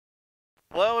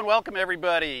Hello and welcome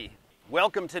everybody.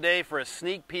 Welcome today for a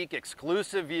sneak peek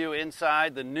exclusive view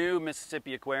inside the new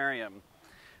Mississippi Aquarium.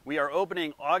 We are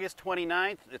opening August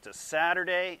 29th. It's a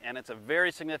Saturday and it's a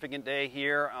very significant day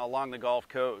here along the Gulf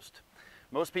Coast.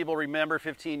 Most people remember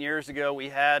 15 years ago we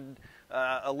had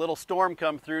a little storm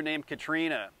come through named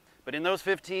Katrina. But in those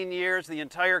 15 years the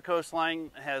entire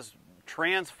coastline has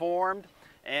transformed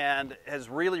and has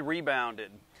really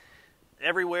rebounded.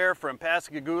 Everywhere from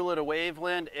Pascagoula to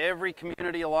Waveland, every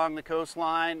community along the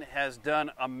coastline has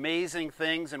done amazing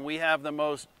things, and we have the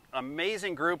most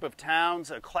amazing group of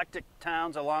towns, eclectic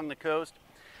towns along the coast.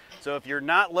 So if you're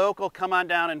not local, come on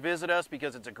down and visit us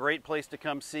because it's a great place to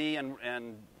come see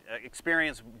and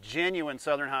experience genuine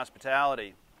Southern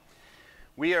hospitality.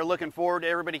 We are looking forward to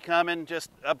everybody coming. Just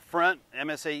up front,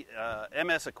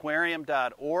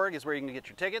 msaquarium.org is where you can get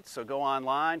your tickets, so go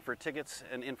online for tickets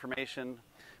and information.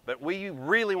 But we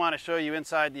really want to show you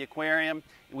inside the aquarium.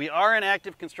 We are in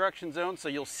active construction zone, so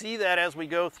you'll see that as we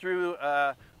go through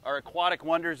our Aquatic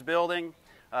Wonders building.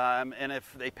 And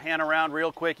if they pan around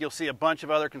real quick, you'll see a bunch of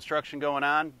other construction going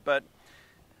on. But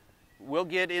we'll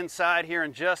get inside here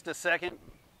in just a second.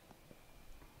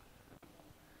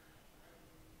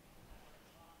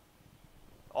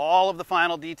 All of the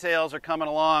final details are coming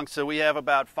along, so we have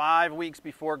about 5 weeks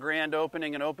before grand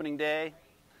opening and opening day.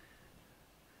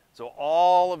 So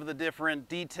all of the different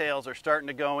details are starting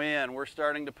to go in. We're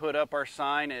starting to put up our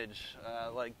signage,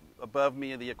 like above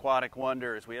me, the Aquatic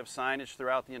Wonders. We have signage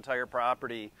throughout the entire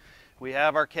property. We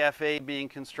have our cafe being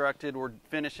constructed. We're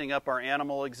finishing up our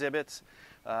animal exhibits.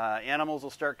 Animals will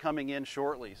start coming in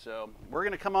shortly. So we're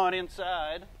going to come on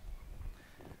inside.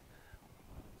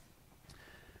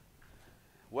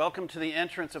 Welcome to the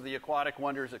entrance of the Aquatic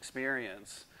Wonders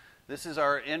experience. This is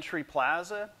our entry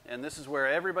plaza, and this is where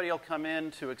everybody will come in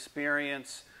to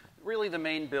experience really the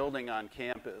main building on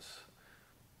campus.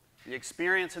 The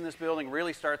experience in this building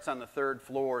really starts on the 3rd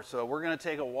floor, so we're going to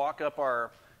take a walk up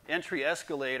our entry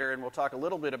escalator, and we'll talk a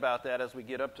little bit about that as we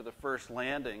get up to the first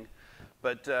landing.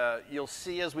 But you'll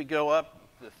see as we go up,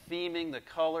 the theming, the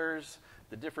colors,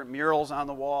 the different murals on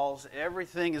the walls,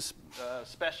 everything is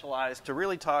specialized to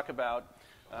really talk about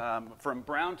from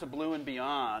brown to blue and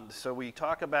beyond. So we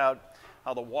talk about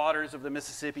how the waters of the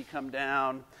Mississippi come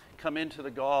down, come into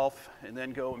the Gulf, and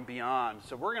then go and beyond.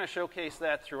 So we're going to showcase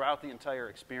that throughout the entire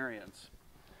experience.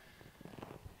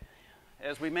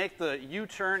 As we make the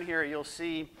U-turn here, you'll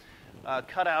see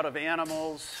cutout of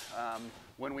animals.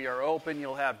 When we are open,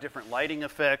 you'll have different lighting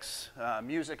effects,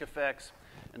 music effects,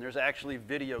 and there's actually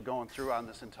video going through on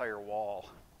this entire wall.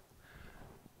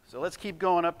 So let's keep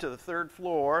going up to the 3rd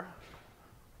floor.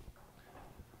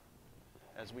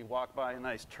 As we walk by a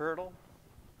nice turtle,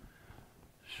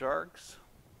 sharks.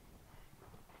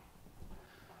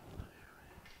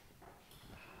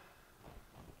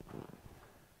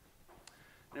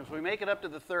 And as we make it up to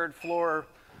the 3rd floor,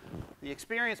 the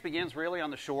experience begins really on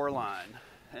the shoreline.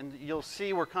 And you'll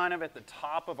see we're kind of at the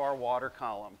top of our water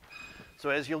column.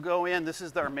 So as you'll go in, this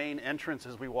is our main entrance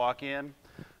as we walk in.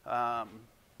 And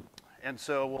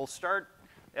so we'll start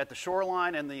at the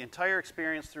shoreline, and the entire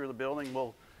experience through the building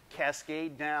will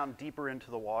cascade down deeper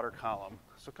into the water column.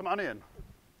 So come on in.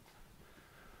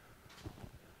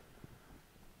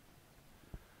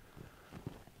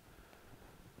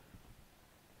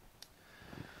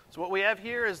 So what we have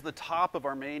here is the top of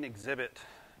our main exhibit.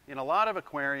 In a lot of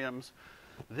aquariums,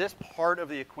 this part of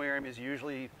the aquarium is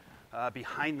usually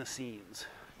behind the scenes.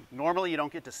 Normally you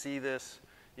don't get to see this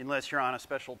unless you're on a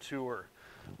special tour.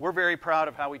 We're very proud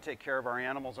of how we take care of our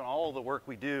animals and all of the work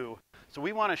we do. So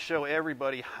we want to show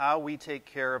everybody how we take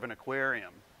care of an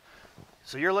aquarium.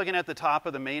 So you're looking at the top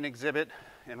of the main exhibit,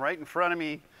 and right in front of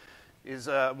me is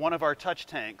one of our touch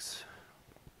tanks.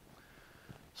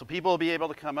 So people will be able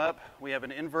to come up. We have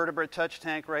an invertebrate touch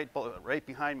tank right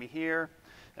behind me here,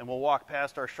 and we'll walk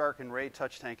past our shark and ray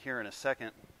touch tank here in a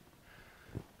second.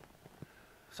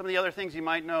 Some of the other things you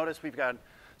might notice, we've got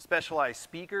specialized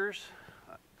speakers.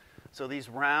 So these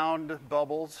round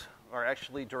bubbles are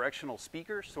actually directional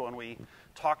speakers, so when we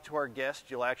talk to our guests,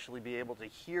 you'll actually be able to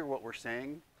hear what we're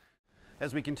saying.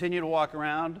 As we continue to walk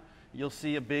around, you'll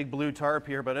see a big blue tarp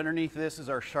here, but underneath this is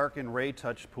our shark and ray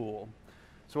touch pool.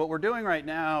 So what we're doing right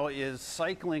now is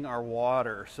cycling our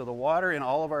water. So the water in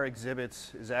all of our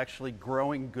exhibits is actually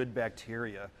growing good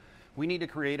bacteria. We need to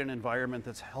create an environment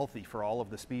that's healthy for all of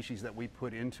the species that we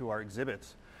put into our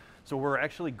exhibits. So we're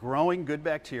actually growing good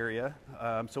bacteria,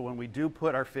 so when we do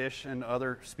put our fish and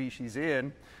other species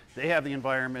in, they have the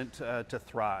environment to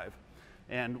thrive.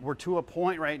 And we're to a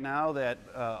point right now that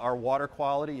our water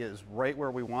quality is right where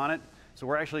we want it, so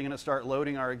we're actually going to start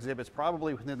loading our exhibits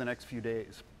probably within the next few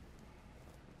days.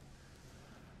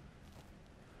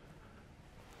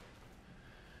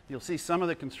 You'll see some of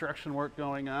the construction work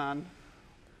going on,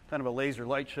 kind of a laser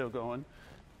light show going.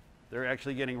 They're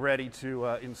actually getting ready to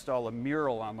install a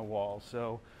mural on the wall.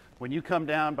 So when you come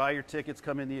down, buy your tickets,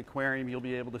 come in the aquarium, you'll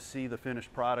be able to see the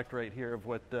finished product right here of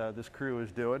what this crew is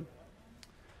doing.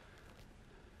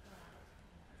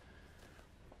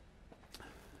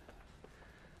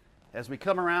 As we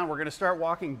come around, we're going to start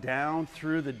walking down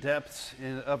through the depths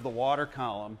of the water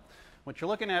column. What you're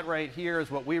looking at right here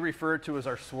is what we refer to as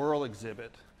our swirl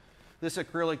exhibit. This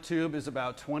acrylic tube is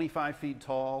about 25 feet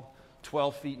tall,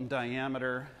 12 feet in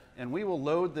diameter, and we will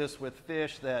load this with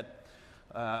fish that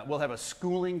we'll have a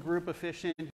schooling group of fish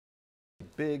in, a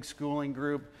big schooling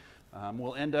group.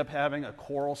 We'll end up having a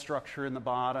coral structure in the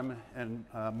bottom and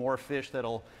more fish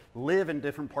that'll live in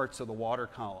different parts of the water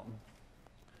column.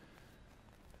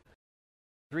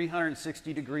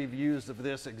 360-degree views of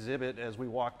this exhibit as we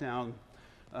walk down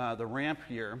the ramp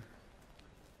here.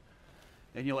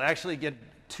 And you'll actually get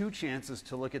 2 chances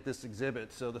to look at this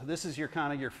exhibit. So this is your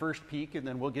kind of your first peek, and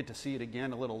then we'll get to see it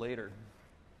again a little later.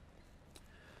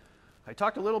 I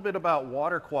talked a little bit about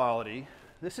water quality.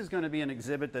 This is going to be an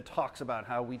exhibit that talks about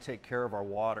how we take care of our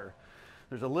water.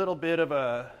 There's a little bit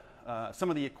of some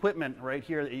of the equipment right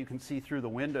here that you can see through the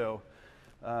window,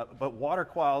 but water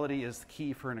quality is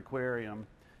key for an aquarium.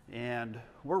 And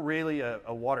we're really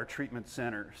a water treatment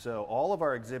center. So all of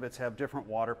our exhibits have different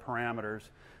water parameters.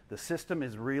 The system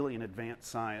is really an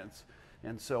advanced science.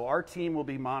 And so our team will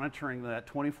be monitoring that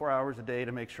 24 hours a day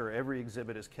to make sure every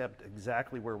exhibit is kept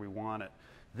exactly where we want it.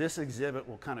 This exhibit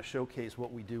will kind of showcase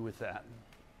what we do with that.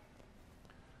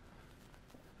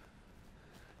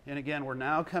 And again, we're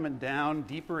now coming down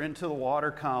deeper into the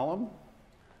water column.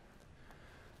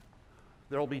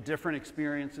 There will be different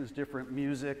experiences, different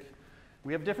music.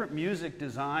 We have different music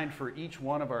designed for each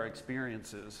one of our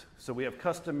experiences. So we have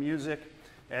custom music.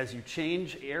 As you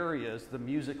change areas, the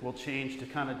music will change to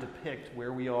kind of depict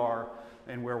where we are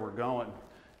and where we're going.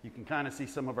 You can kind of see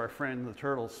some of our friends, the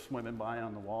turtles, swimming by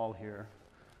on the wall here.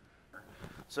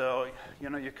 So, you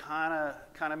know, you're kind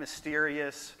of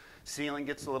mysterious. Ceiling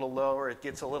gets a little lower, it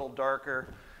gets a little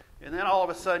darker. And then all of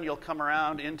a sudden you'll come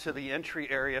around into the entry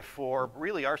area for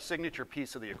really our signature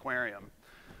piece of the aquarium,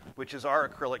 which is our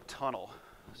acrylic tunnel.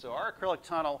 So our acrylic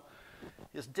tunnel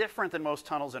is different than most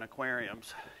tunnels in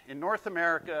aquariums. In North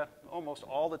America, almost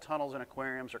all the tunnels in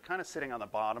aquariums are kind of sitting on the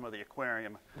bottom of the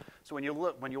aquarium. So when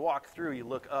you walk through, you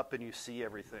look up and you see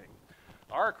everything.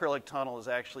 Our acrylic tunnel is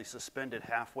actually suspended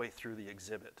halfway through the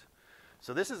exhibit.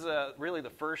 So this is really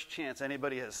the first chance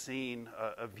anybody has seen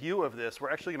a view of this. We're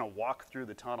actually going to walk through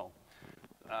the tunnel.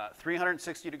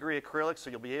 360-degree acrylic, so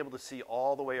you'll be able to see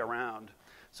all the way around.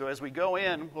 So as we go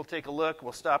in, we'll take a look.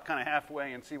 We'll stop kind of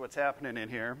halfway and see what's happening in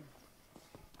here.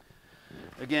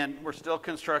 Again, we're still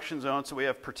construction zone, so we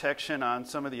have protection on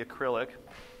some of the acrylic.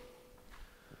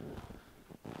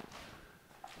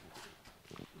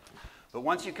 But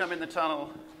once you come in the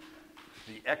tunnel,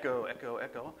 the echo,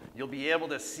 you'll be able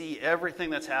to see everything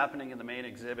that's happening in the main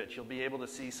exhibit. You'll be able to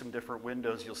see some different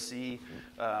windows. You'll see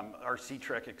our Sea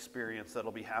Trek experience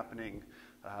that'll be happening.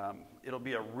 It'll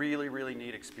be a really, really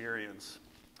neat experience.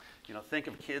 You know, think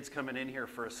of kids coming in here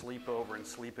for a sleepover and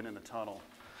sleeping in the tunnel.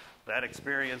 That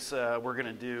experience we're going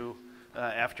to do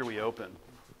after we open.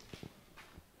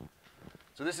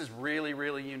 So this is really,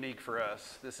 really unique for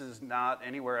us. This is not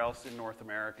anywhere else in North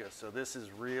America, so this is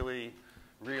really,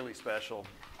 really special.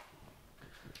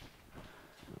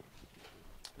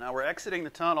 Now we're exiting the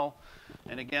tunnel,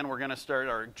 and again we're going to start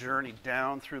our journey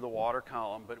down through the water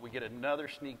column, but we get another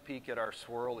sneak peek at our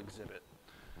swirl exhibit.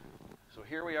 So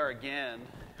here we are again,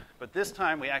 but this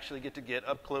time we actually get to get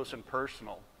up close and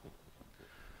personal.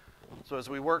 So as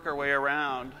we work our way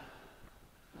around,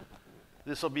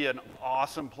 this will be an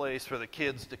awesome place for the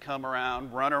kids to come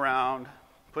around, run around,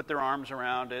 put their arms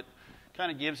around it.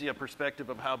 Kind of gives you a perspective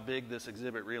of how big this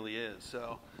exhibit really is.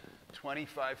 So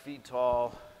 25 feet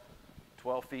tall,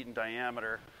 12 feet in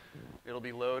diameter. It'll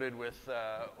be loaded with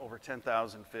over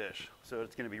 10,000 fish. So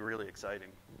it's going to be really exciting.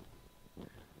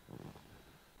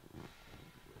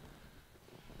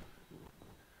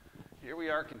 Here we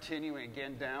are continuing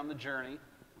again down the journey.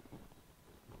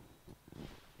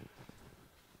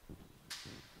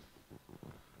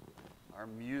 Our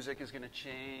music is going to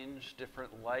change,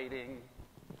 different lighting.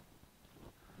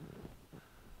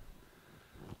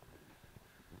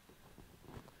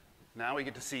 Now we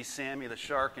get to see Sammy the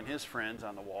shark and his friends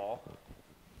on the wall.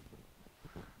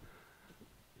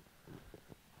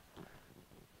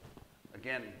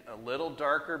 Again, a little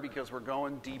darker because we're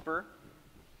going deeper.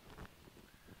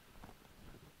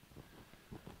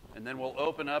 And then we'll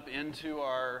open up into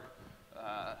our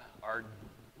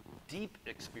deep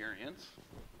experience.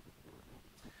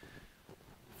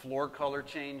 floor color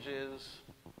changes.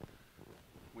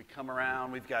 We come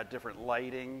around, we've got different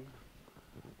lighting.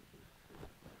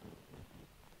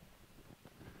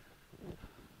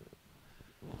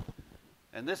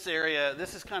 And this area,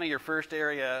 this is kind of your first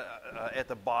area at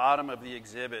the bottom of the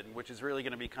exhibit, which is really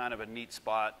going to be kind of a neat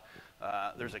spot.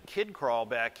 There's a kid crawl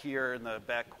back here in the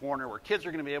back corner where kids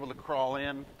are going to be able to crawl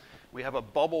in. We have a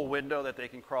bubble window that they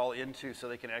can crawl into so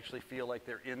they can actually feel like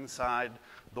they're inside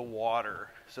the water.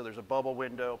 So there's a bubble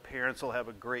window. Parents will have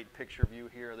a great picture view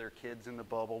here of their kids in the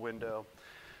bubble window.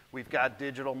 We've got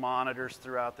digital monitors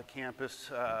throughout the campus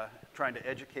trying to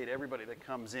educate everybody that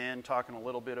comes in, talking a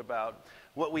little bit about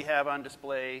what we have on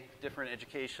display, different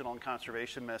educational and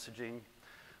conservation messaging.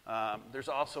 There's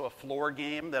also a floor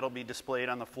game that'll be displayed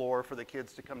on the floor for the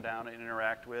kids to come down and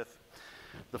interact with.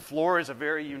 The floor is a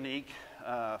very unique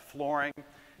flooring.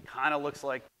 Kind of looks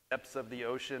like the depths of the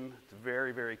ocean. It's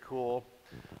very, very cool.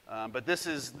 But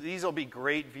these will be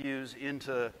great views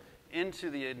into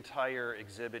the entire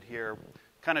exhibit here,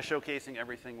 kind of showcasing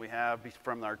everything we have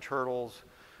from our turtles,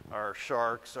 our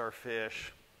sharks, our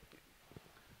fish.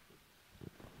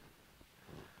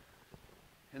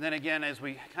 And then again, as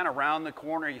we kind of round the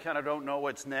corner, you kind of don't know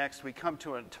what's next. We come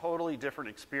to a totally different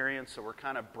experience, so we're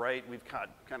kind of bright. We've got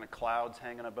kind of clouds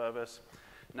hanging above us.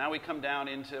 Now we come down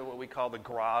into what we call the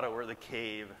grotto or the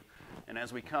cave. And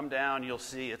as we come down, you'll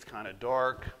see it's kind of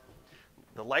dark.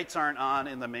 The lights aren't on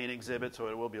in the main exhibit, so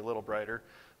it will be a little brighter.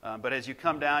 But as you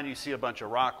come down, you see a bunch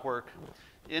of rock work.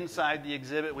 Inside the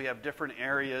exhibit, we have different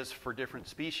areas for different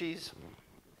species,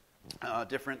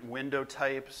 different window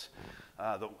types.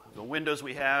 The windows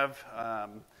we have,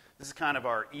 this is kind of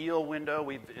our eel window.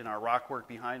 In our rock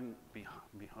work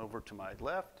over to my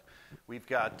left, we've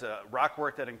got rock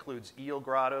work that includes eel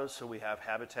grottos, so we have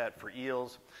habitat for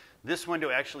eels. This window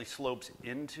actually slopes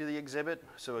into the exhibit,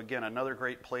 so again, another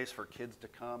great place for kids to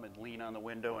come and lean on the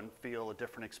window and feel a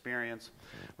different experience.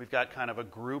 We've got kind of a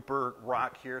grouper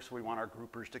rock here, so we want our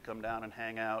groupers to come down and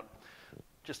hang out.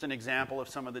 Just an example of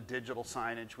some of the digital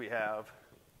signage we have.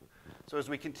 So as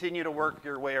we continue to work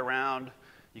your way around,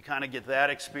 you kind of get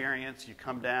that experience. You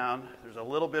come down, there's a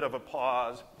little bit of a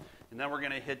pause, and then we're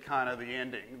going to hit kind of the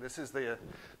ending. This is the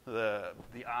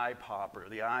eye popper,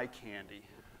 the eye candy.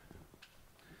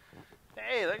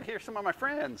 Hey, here's some of my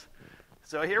friends.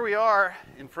 So here we are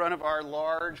in front of our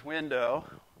large window.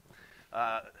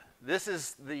 This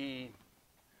is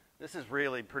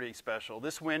really pretty special.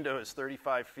 This window is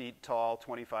 35 feet tall,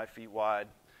 25 feet wide,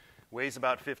 weighs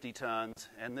about 50 tons,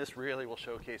 and this really will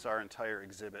showcase our entire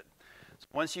exhibit. So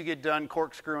once you get done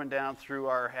corkscrewing down through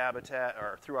our habitat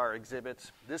or through our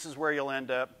exhibits, this is where you'll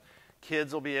end up.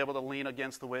 Kids will be able to lean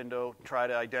against the window, try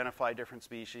to identify different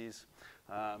species.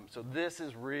 So this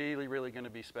is really, really going to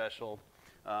be special.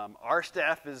 Our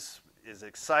staff is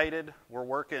excited. We're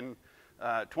working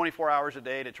 24 hours a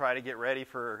day to try to get ready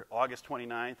for August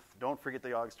 29th. Don't forget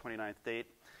the August 29th date.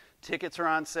 Tickets are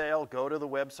on sale. Go to the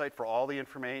website for all the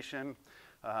information.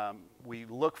 We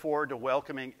look forward to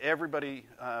welcoming everybody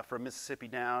from Mississippi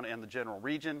down and the general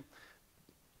region.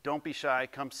 Don't be shy.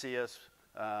 Come see us.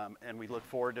 And we look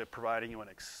forward to providing you an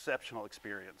exceptional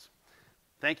experience.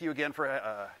 Thank you again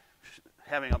for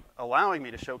allowing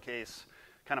me to showcase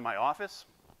kind of my office.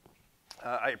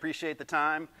 I appreciate the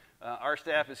time. Our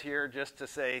staff is here just to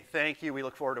say thank you. We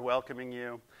look forward to welcoming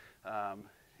you.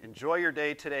 Enjoy your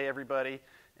day today, everybody,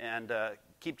 and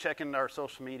keep checking our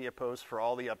social media posts for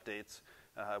all the updates.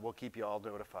 We'll keep you all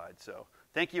notified. So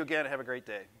thank you again. Have a great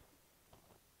day.